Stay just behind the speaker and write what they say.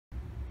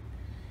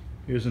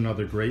Here's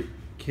another great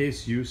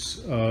case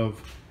use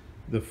of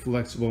the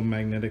flexible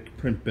magnetic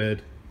print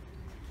bed.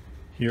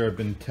 Here I've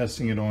been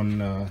testing it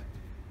on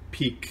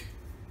Peak,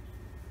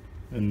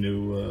 a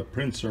new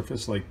print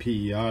surface like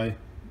PEI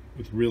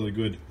with really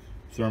good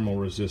thermal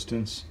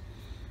resistance.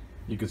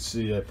 You can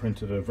see I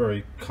printed a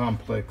very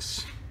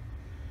complex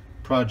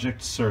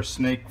project, Sir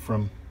Snake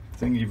from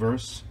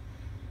Thingiverse.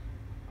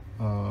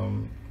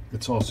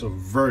 It's also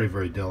very,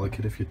 very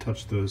delicate. If you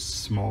touch those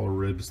smaller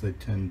ribs, they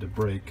tend to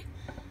break.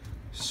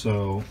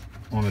 So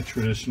on a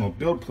traditional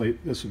build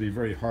plate, this would be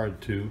very hard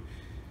to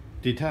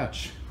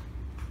detach.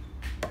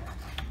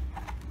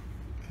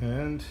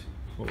 And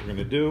what we're going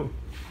to do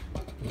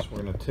is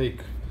we're going to take,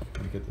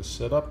 let me get this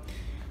set up,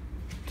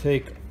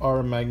 take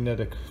our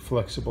magnetic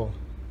flexible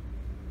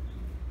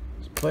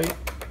plate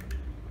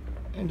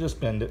and just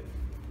bend it.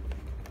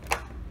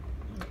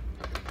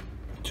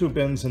 Two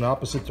bends in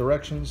opposite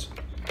directions,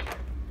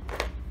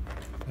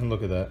 and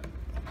look at that.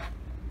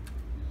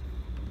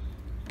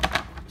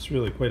 It's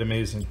really quite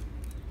amazing.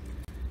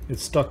 It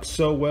stuck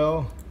so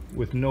well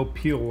with no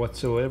peel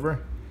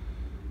whatsoever.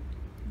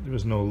 There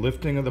was no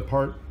lifting of the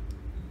part.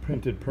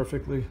 Printed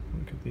perfectly.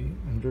 Look at the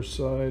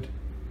underside.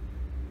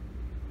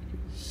 You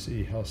can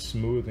see how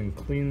smooth and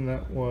clean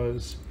that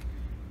was,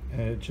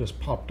 and it just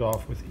popped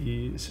off with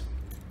ease.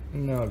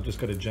 And now I've just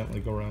got to gently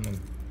go around and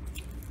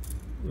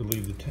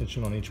relieve the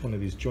tension on each one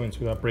of these joints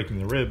without breaking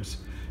the ribs.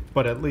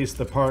 But at least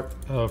the part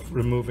of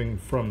removing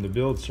from the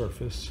build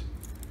surface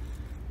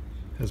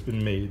has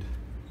been made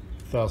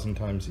 1,000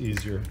 times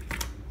easier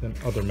than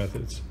other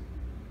methods.